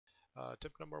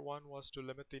Tip number 1 was to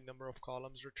limit the number of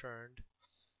columns returned.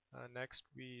 Next,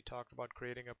 we talked about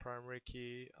creating a primary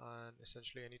key on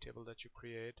essentially any table that you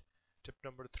create. Tip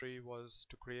number 3 was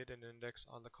to create an index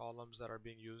on the columns that are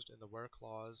being used in the where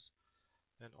clause,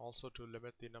 and also to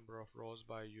limit the number of rows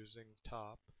by using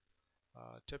top.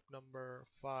 Tip number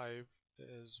 5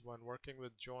 is when working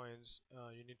with joins,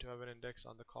 you need to have an index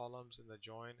on the columns in the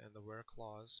join and the where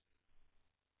clause.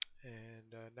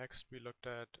 And next we looked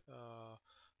at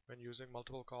when using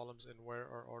multiple columns in where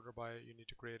or order by, you need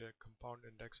to create a compound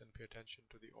index and pay attention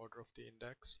to the order of the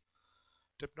index.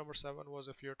 Tip number 7 was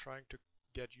if you're trying to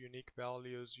get unique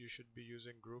values, you should be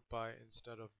using group by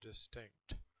instead of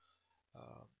distinct.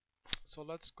 So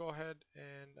let's go ahead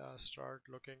and start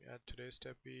looking at today's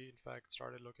tip. We in fact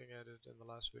started looking at it in the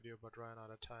last video but ran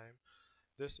out of time.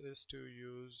 This is to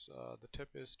use, the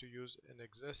tip is to use an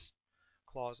exist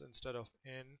clause instead of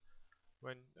in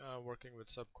when working with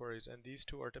subqueries, and these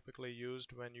two are typically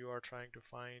used when you are trying to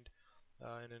find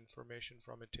an information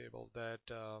from a table that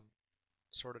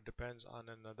sort of depends on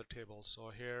another table. So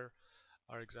here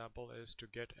our example is to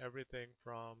get everything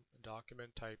from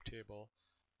document type table,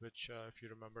 which if you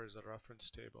remember is a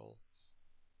reference table,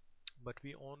 but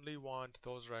we only want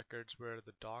those records where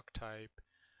the doc type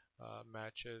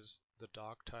matches the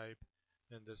doc type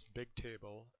in this big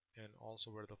table, and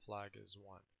also where the flag is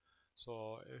 1.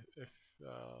 So if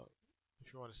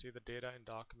you want to see the data in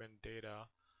document data,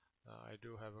 I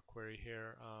do have a query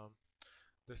here.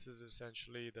 This is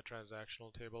essentially the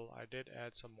transactional table. I did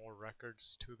add some more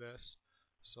records to this,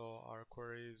 so our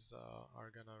queries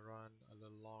are gonna run a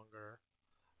little longer.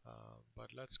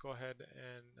 But let's go ahead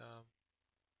and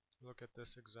look at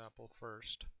this example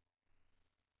first.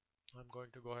 I'm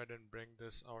going to go ahead and bring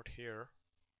this out here.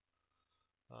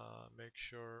 Make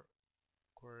sure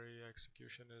query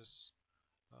execution is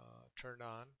turned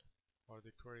on, or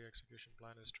the query execution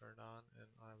plan is turned on, and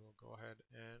I will go ahead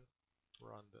and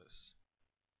run this.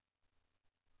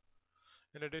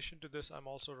 In addition to this, I'm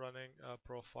also running a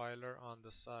profiler on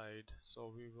the side,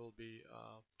 so we will be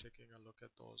taking a look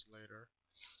at those later.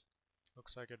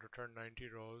 Looks like it returned 90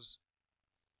 rows.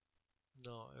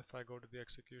 Now if I go to the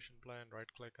execution plan,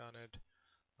 right click on it,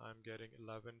 I'm getting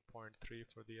 11.3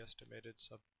 for the estimated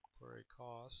subquery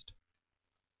cost.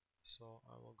 So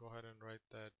I will go ahead and write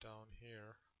that down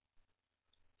here.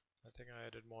 I think I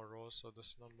added more rows, so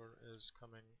this number is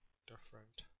coming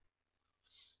different.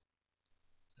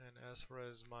 And as far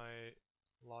as my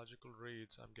logical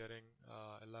reads, I'm getting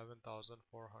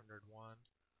 11,401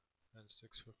 and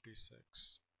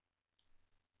 656.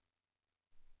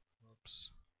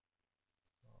 Oops.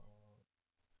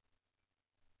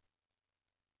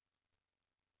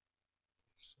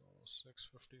 So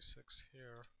 656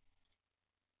 here,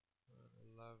 and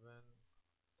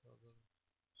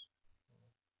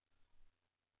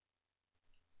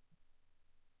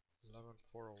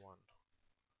 11,401.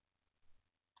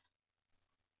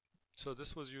 So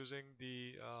this was using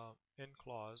the in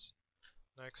clause.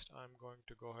 Next, I'm going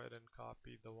to go ahead and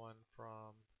copy the one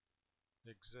from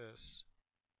exists.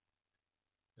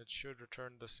 It should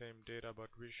return the same data,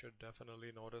 but we should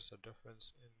definitely notice a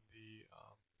difference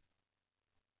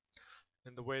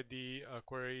in the way the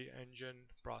query engine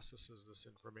processes this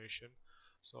information.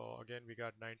 So again, we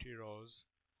got 90 rows.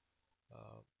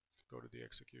 Go to the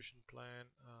execution plan,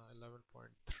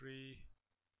 11.3.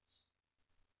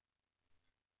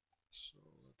 So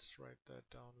let's write that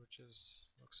down, which is,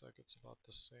 looks like it's about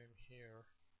the same here.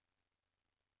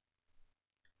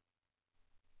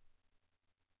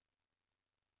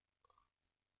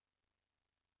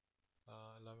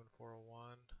 Uh,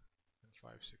 11,401 and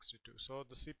 562. So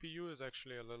the CPU is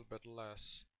actually a little bit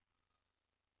less.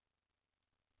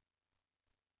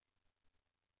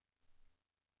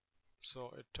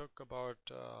 So it took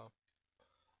about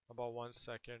 1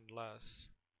 second less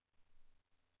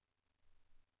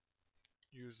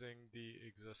using the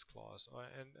exist clause,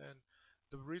 and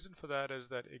the reason for that is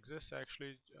that exist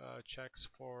actually checks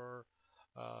for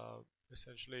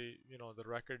essentially, you know, the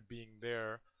record being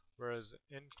there, whereas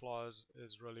in clause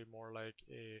is really more like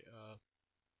a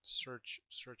search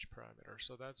parameter.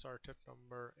 So that's our tip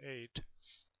number 8.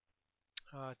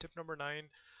 Tip number 9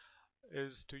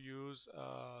 is to use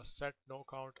set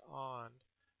NOCOUNT on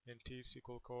in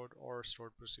T-SQL code or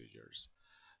stored procedures.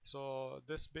 So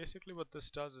this basically, what this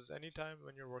does is anytime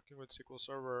when you're working with SQL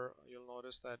Server, you'll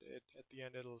notice that at the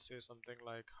end it'll say something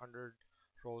like 100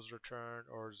 rows returned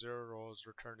or 0 rows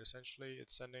returned. Essentially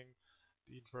it's sending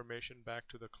the information back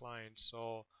to the client.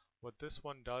 So what this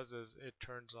one does is it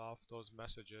turns off those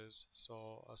messages,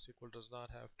 so SQL does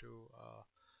not have to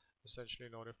essentially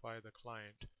notify the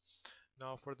client.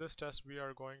 Now for this test we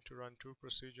are going to run two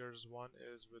procedures. One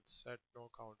is with set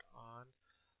NOCOUNT on,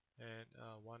 and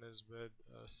one is with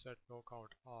set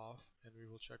NOCOUNT off, and we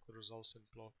will check the results in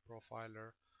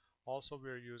Profiler. Also we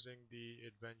are using the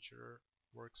Adventure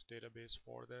Works database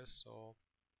for this, so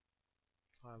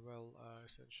I will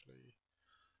essentially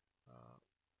uh,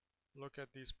 look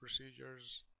at these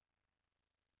procedures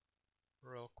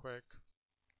real quick,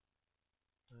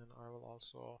 and I will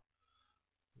also,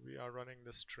 we are running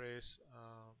this trace.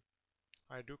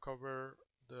 I do cover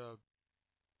the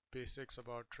basics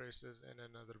about traces in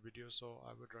another video, so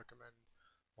I would recommend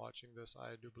watching this.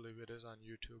 I do believe it is on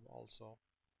YouTube also.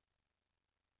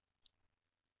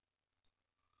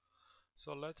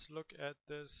 So let's look at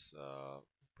this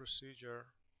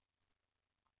procedure.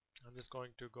 I'm just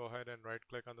going to go ahead and right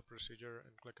click on the procedure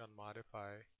and click on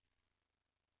modify,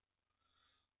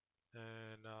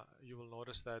 and you will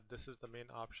notice that this is the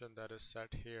main option that is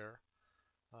set here.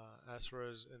 As far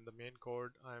as in the main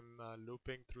code, I'm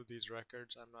looping through these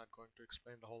records. I'm not going to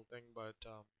explain the whole thing, but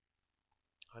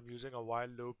I'm using a while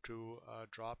loop to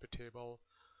drop a table,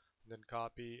 then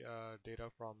copy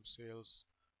data from sales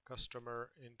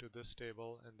customer into this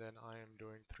table, and then I am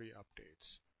doing 3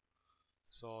 updates.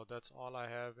 So that's all I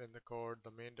have in the code.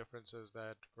 The main difference is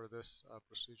that for this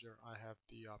procedure I have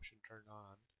the option turned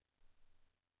on.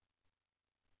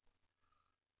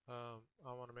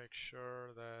 I want to make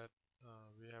sure that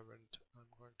we haven't, I'm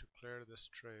going to clear this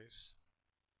trace,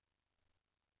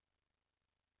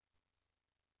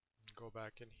 go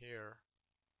back in here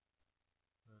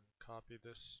and copy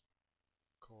this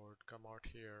code, come out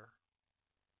here,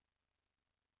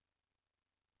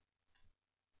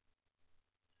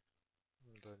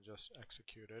 and then just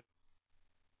execute it.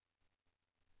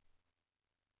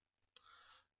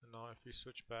 And now if we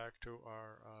switch back to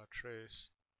our trace,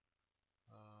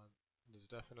 there's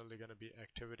definitely going to be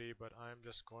activity, but I'm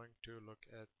just going to look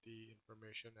at the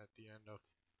information at the end of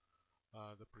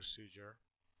the procedure.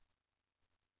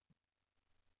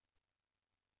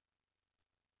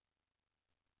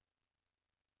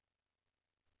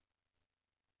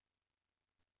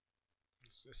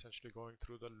 It's essentially going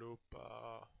through the loop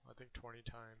I think 20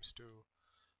 times to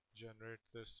generate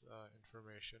this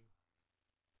information.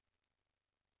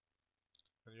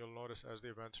 And you'll notice as the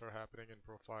events are happening in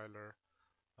Profiler,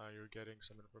 you're getting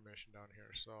some information down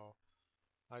here. So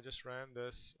I just ran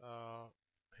this.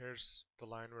 Here's the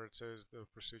line where it says the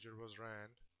procedure was ran,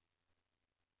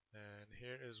 and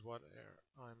here is what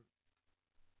I'm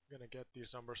gonna get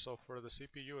these numbers. So for the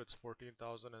CPU it's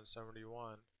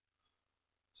 14,071.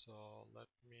 So let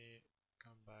me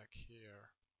come back here.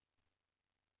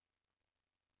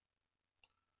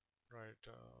 Right,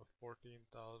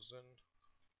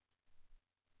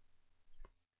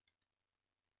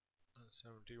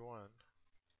 14,071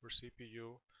 for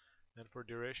CPU, and for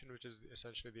duration, which is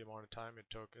essentially the amount of time it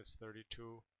took, it's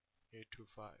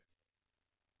 32,825.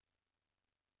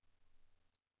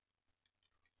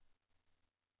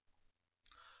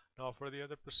 Now for the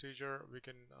other procedure, we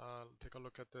can take a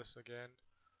look at this again.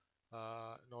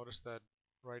 Notice that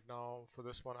right now for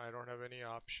this one I don't have any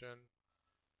option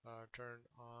turned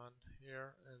on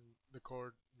here, and the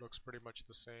code looks pretty much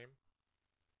the same.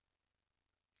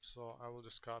 So I will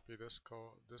just copy this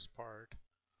code, this part,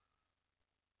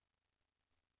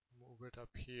 move it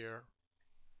up here,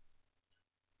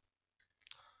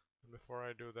 and before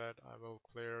I do that I will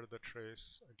clear the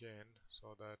trace again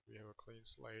so that we have a clean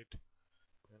slate,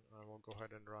 and I will go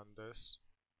ahead and run this.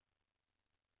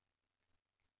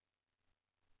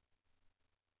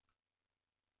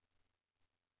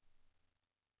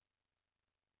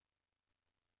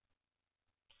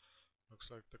 Looks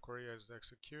like the query is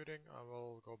executing. I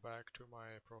will go back to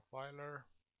my profiler,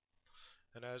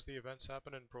 and as the events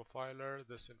happen in Profiler,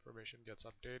 this information gets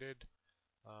updated,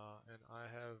 and I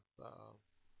have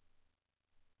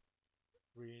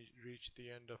reached the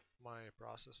end of my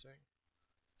processing.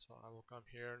 So I will come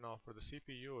here. Now for the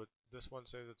CPU, this one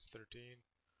says it's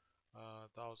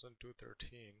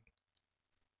 13,213.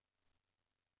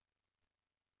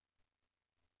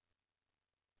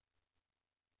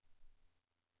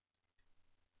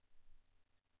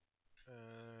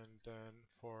 And then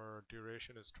for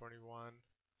duration it's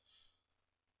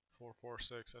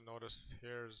 21,446, and notice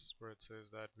here's where it says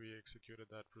that we executed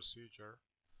that procedure.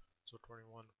 So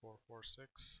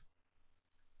 21,446.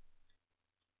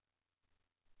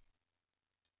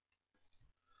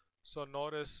 So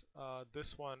notice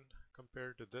this one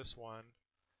compared to this one,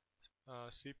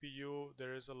 CPU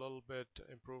there is a little bit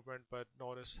improvement, but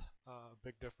notice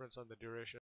big difference on the duration.